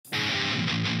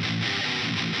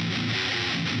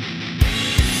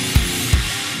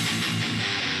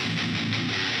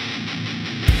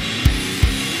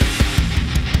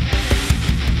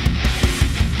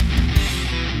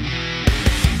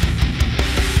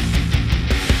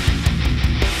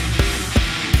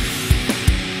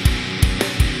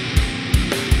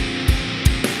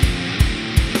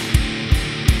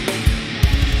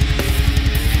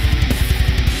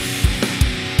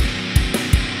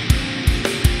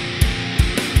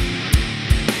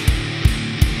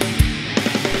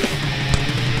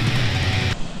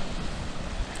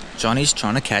Johnny's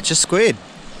trying to catch a squid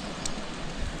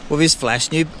with his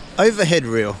flash new overhead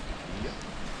reel.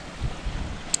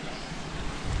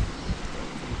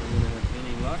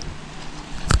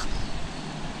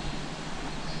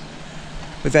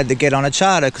 We've had to get on a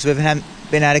charter because we haven't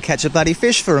been able to catch a bloody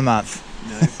fish for a month.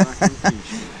 No fucking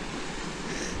fish.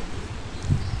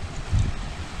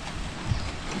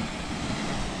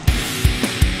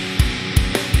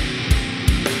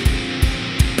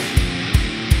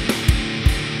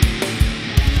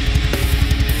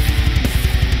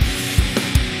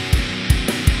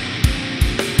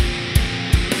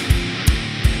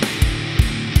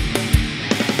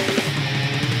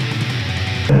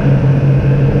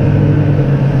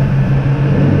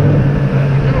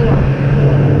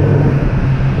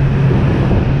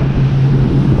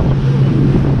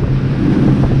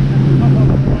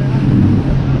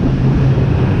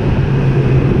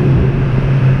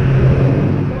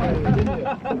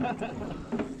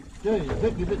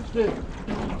 Give it stick.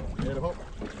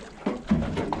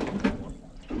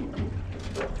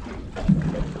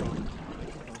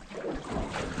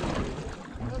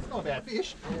 That's not a bad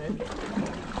fish. Yeah.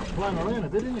 Flying around a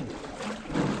bit, isn't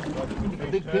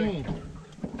it? Big thing.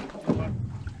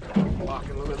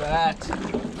 Fucking look at that.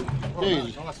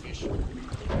 Jeez. Nice fish.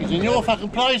 He's in your fucking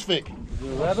place, Vic. You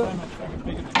rabbit?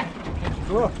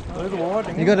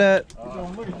 You got a...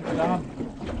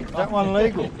 Is that one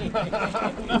legal?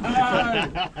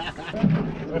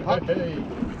 Hey,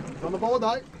 it's on the board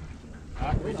though.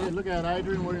 We did. Look out,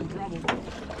 Adrian, we're in trouble.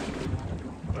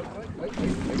 Wait.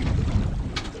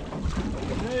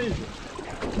 Jesus.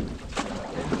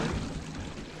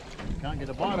 Can't get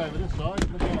a bite over this side.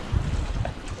 Look out.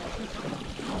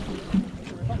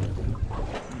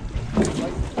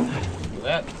 Look at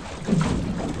that.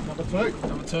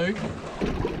 Number two. Good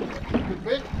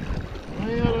fish. I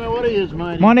don't know what he is,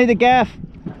 mate. Might need a gaff.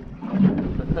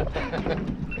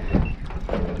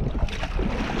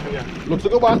 Looks a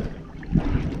good one.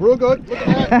 Real good. Look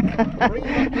at that. Bring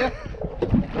him up, yeah.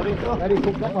 How do you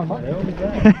cook that one, mate?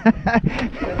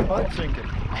 Get a boat sinking.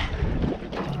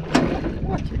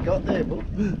 What you got there, bud?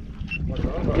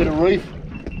 Bit of reef.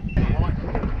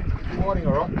 Whiting,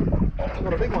 alright.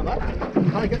 Not a big one, though.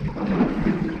 Take it.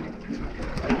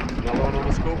 Another one on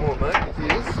the scoreboard, mate.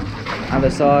 Yes. Other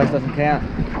size doesn't count.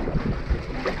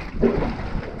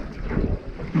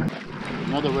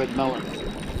 Another red mullet.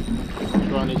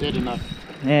 Throwing his head enough.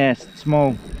 Yeah, it's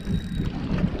small.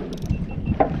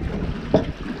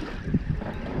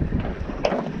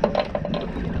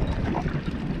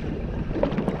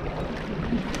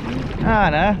 Ah,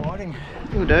 no. Whiting.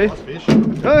 You'll do. Nice fish.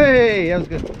 Hey, that was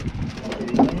good.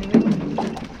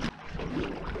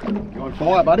 You on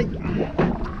fire, buddy? Yeah,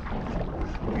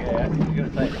 you're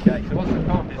going to take the cake. So what's the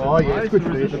comp? Is Oh, it yeah, most it's good or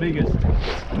is it fish. the biggest?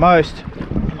 Most.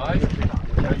 Most?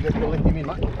 Yeah, you got to lift him in,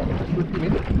 mate. Lift him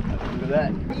in. Look at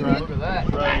that. Look at that.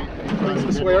 Thanks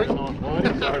for swearing.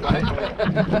 Sorry, mate.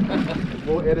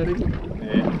 More editing.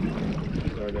 Yeah.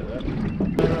 Sorry about that.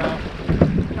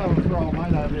 Come and throw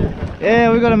mate over there.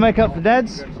 Yeah, we've got to make up for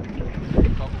Dad's.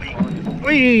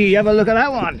 Wee, have a look at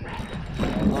that one.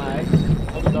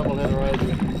 That's a double header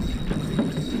over.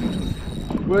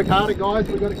 Work harder, guys.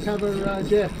 We've got to cover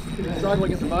Jeff. He's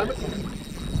struggling at the moment.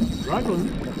 Struggling?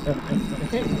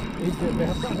 He's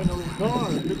about something on his car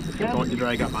and fix the camera. Your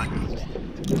drag up, mate.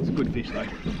 It's a good fish, though.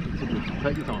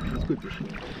 Take your time. It's good fish.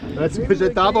 That's because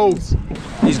it doubles.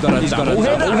 He's got a double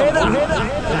header.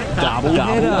 Double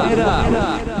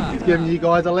header. He's giving you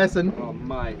guys a lesson. Oh,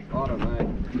 mate. I don't know.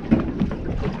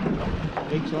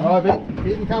 Alright, Vic.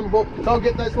 Hit and come aboard. So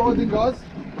get those lines in, guys.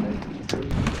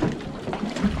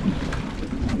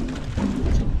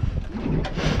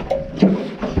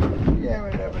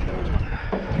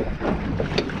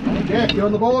 Jeff, you're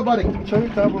on the board, buddy. Two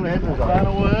double headers. Saying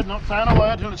a word, not saying a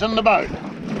word till it's in the boat.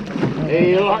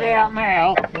 Hey, look out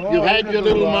now. You've had your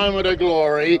little moment of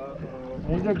glory.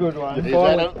 He's a good one.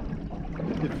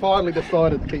 You've finally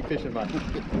decided to keep fishing, mate.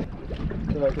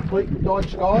 So complete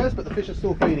dodge skies, but the fish are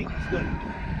still feeding. It's good.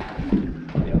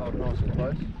 Yeah, hold nice and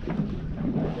close.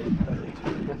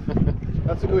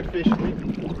 That's a good fish.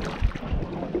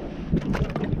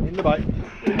 In the boat.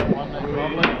 One that's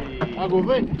lovely. I'll go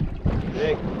Vic.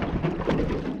 Vic.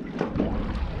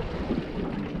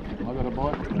 I got a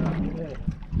bite.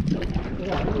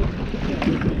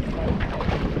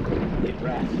 Get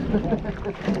rats.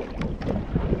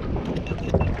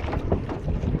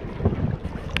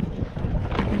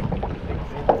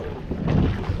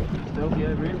 Stealthy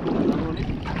over here. Another one in.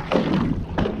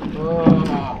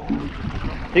 Oh.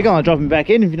 You're going to drop him back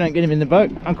in if you don't get him in the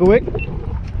boat, Uncle Wick.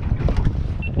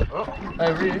 Oh,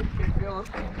 over here. Keep going.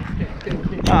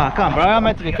 Ah, come on, bro. I'm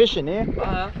meant to be fishing here.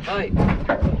 Hey. Put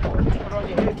it on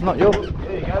your head. Not your.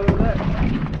 There you go, look at that.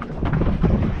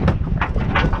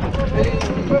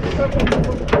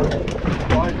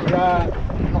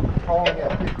 Not trying to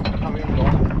come in,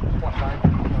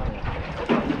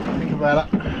 think about it.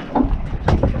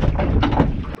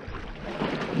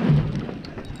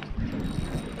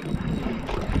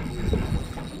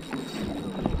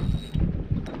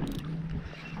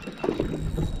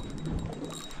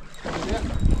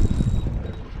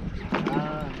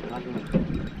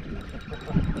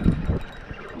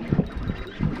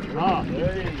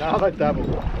 Another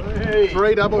double. Hey.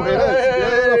 3 double headers.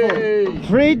 Hey. Beautiful.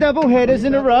 3 double headers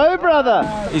in a row, brother.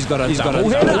 He's got a double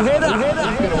header.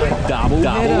 Double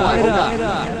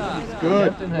header.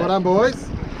 Good. Well done, boys.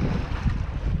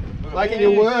 Making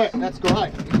your work. That's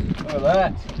great. Look at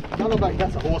that. Another back.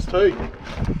 That's a horse too.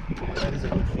 That is a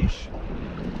good fish.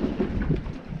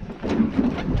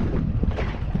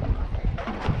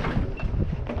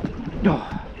 Oh,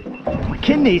 my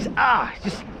kidneys. Ah,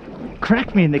 just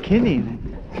cracked me in the kidney.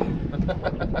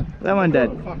 That one, Dad.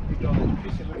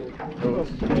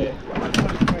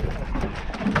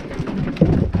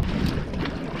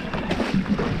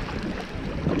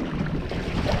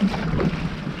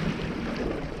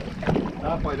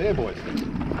 Halfway there, boys.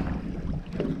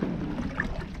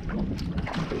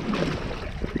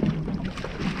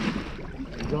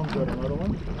 John's got another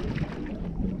one.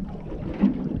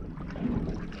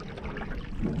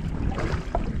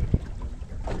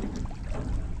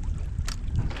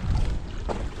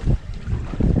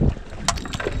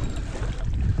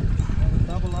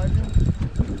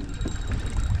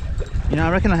 You know, I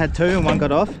reckon I had 2 and 1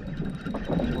 got off.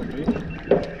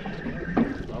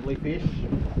 Lovely fish.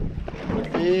 Good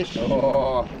fish.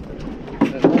 Oh.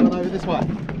 There's one over this way.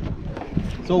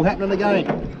 It's all happening again.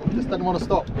 Just doesn't want to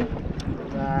stop.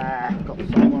 Got the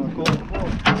same one I caught before.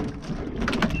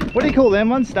 What do you call them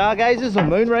ones? Stargazers or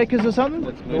moonrakers or something?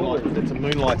 It's moonlight. It's a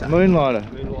moonlighter. Moonlighter.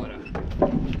 Moonlighter.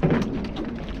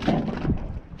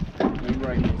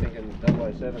 Moonraker, I'm thinking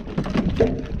 007.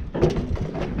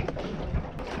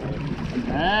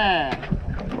 Ah.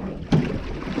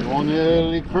 Long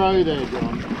early crow there,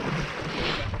 John.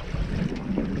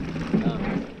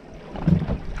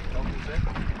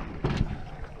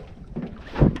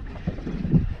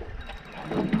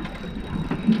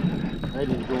 That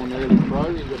is gone early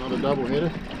crow. He's got another double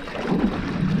header.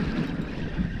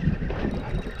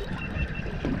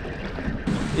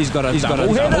 He's got a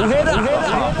double header.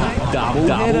 Double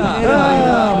header.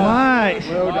 Oh, mate.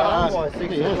 Well done.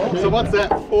 So what's that?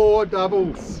 4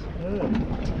 doubles.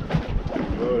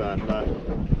 Well done, mate.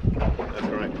 That's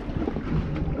great.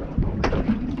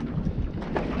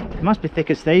 It must be thick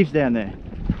as thieves down there.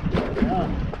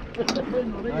 Different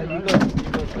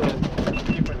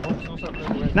hooks or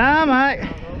something. Nah, mate.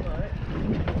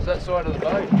 It's that side of the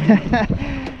boat.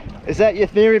 Is that your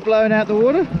theory blowing out the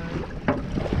water?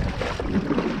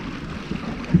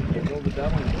 All the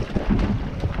doubles.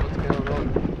 What's going on?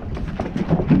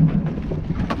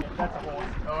 That's a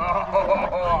horse. Oh!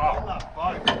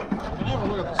 Have a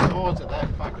look at the size of that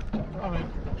fucker. I mean,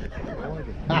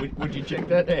 Would you check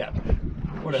that out?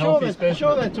 What a sure, healthy that's, specimen.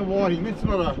 sure that's a whiting. It's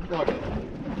not a like a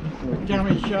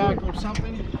gummy shark or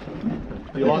something.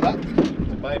 You like that?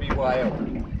 It's a baby whale.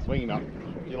 Swing him up.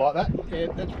 You like that? Yeah,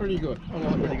 that's pretty good. I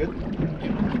like pretty good.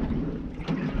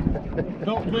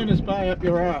 Not Venus Bay up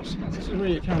your ass. This is where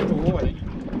you come to whiting.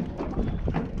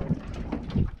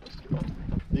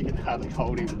 You can hardly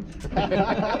hold him. Look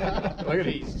at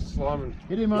he's sliming.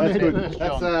 Hit him on the head first,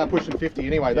 that's pushing 50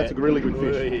 anyway. That's a really good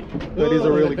fish. That is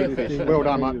a really good fish. Well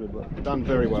done, mate. Done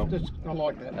very well. I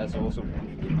like that. That's awesome.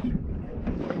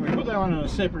 We put that one in a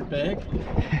separate bag.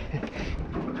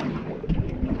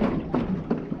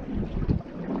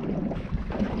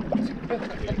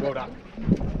 Well done.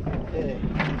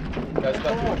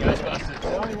 Ghostbusters.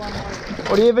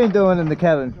 What have you been doing in the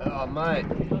cabin? Oh, mate.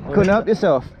 Couldn't help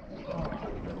yourself.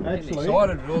 Getting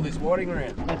excited with all this whiting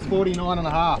around. That's 49 and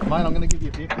a half, mate. I'm going to give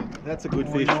you 50. That's a good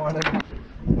fish.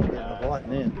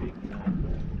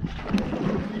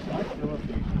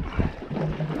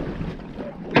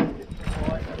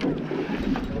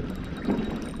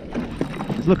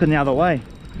 He's looking the other way.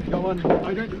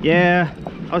 Yeah,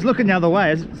 I was looking the other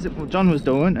way. That's what John was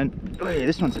doing, and oh yeah,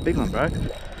 this one's a big one, bro.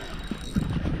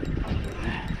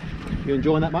 You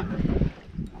enjoying that, mate?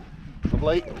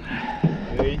 Lovely.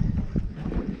 Hey.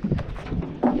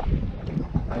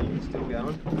 Are you still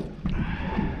going?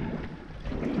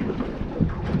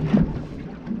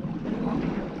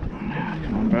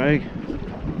 Come on, bro.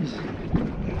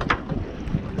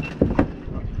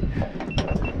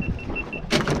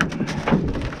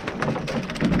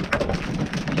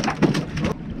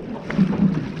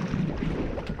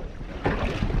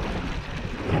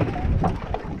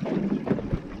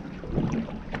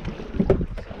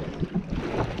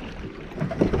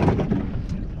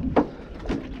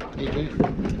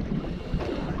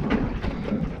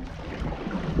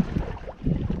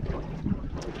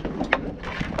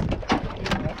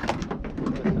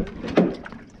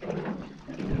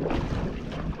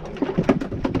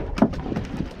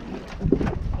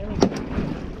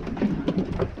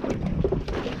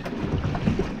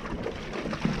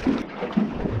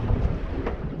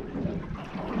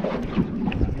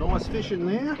 Nice fish in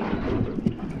there.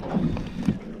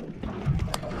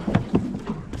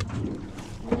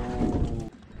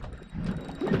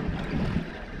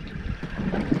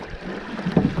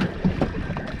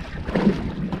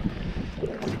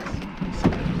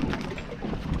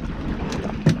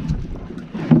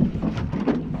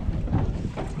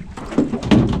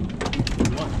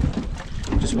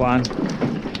 Just one.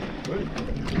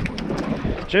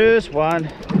 Just one.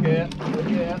 Yeah,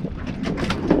 yeah.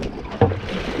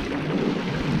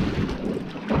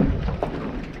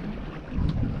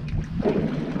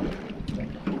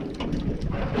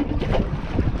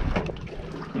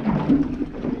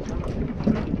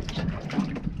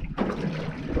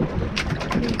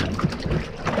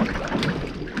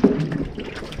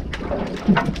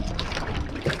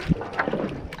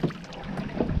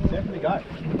 Definitely go.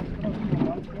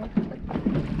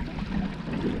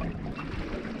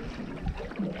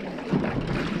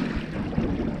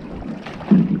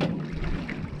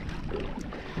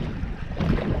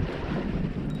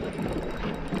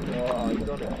 Oh, he's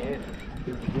on again.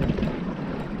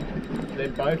 They're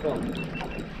both on.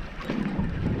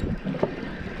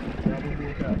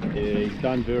 Yeah, he's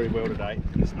done very well today.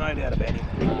 There's no doubt about him.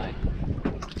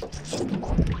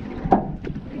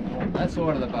 That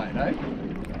side of the boat, eh?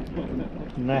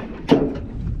 Nah.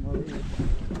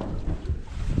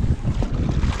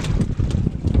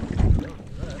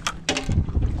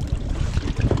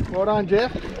 Well done,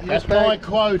 Jeff. That's my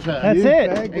quota. That's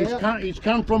it. He's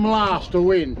come from last to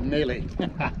win, nearly.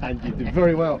 And you did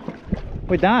very well.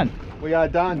 We're done. We are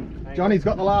done. Johnny's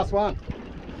got the last one.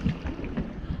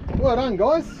 Well done,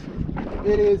 guys.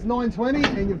 It is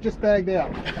 9:20 and you've just bagged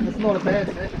out. That's not a bad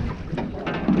session.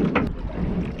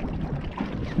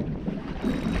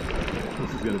 This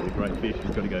is going to be a great fish.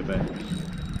 He's got to go back.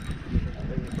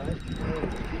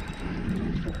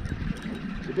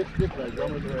 It's a bit stiff though,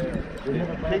 John.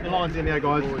 Keep the lines in there,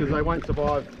 guys, because they won't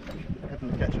survive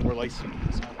having to catch and release. So,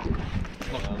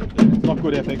 it's not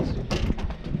good ethics.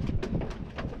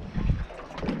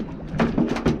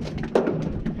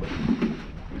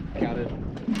 Got it.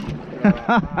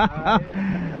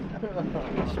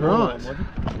 Right.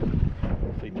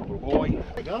 Feed my little boy. There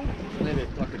you go. Maybe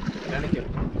it's like a mannequin.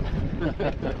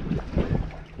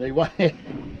 They weigh.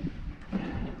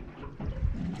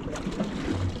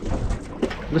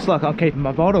 Looks like I'm keeping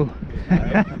my bottle.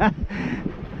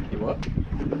 You what?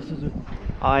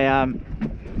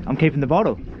 I'm keeping the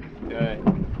bottle. Yeah.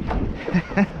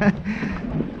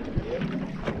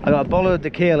 I got a bottle of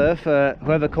tequila for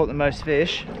whoever caught the most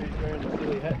fish.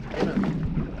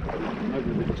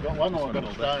 Got one or got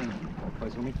a stone?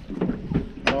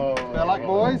 Oh, Good luck,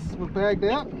 boys. We've bagged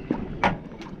out. And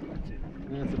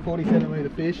it's a 40-centimetre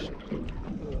fish.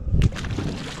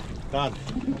 Done.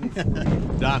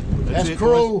 Done. That's it,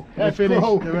 cruel. boys. That's We're finished.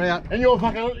 cruel. They're out. And you're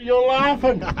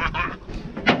laughing.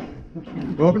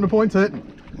 Welcome to Point Turton.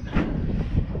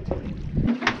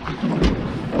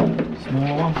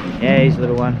 Small one. Yeah, he's a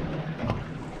little one.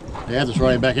 Yeah, just throw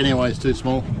him back anyway. It's too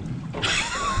small.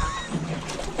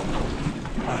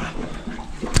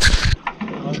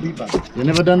 You've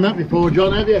never done that before,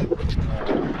 John, have you?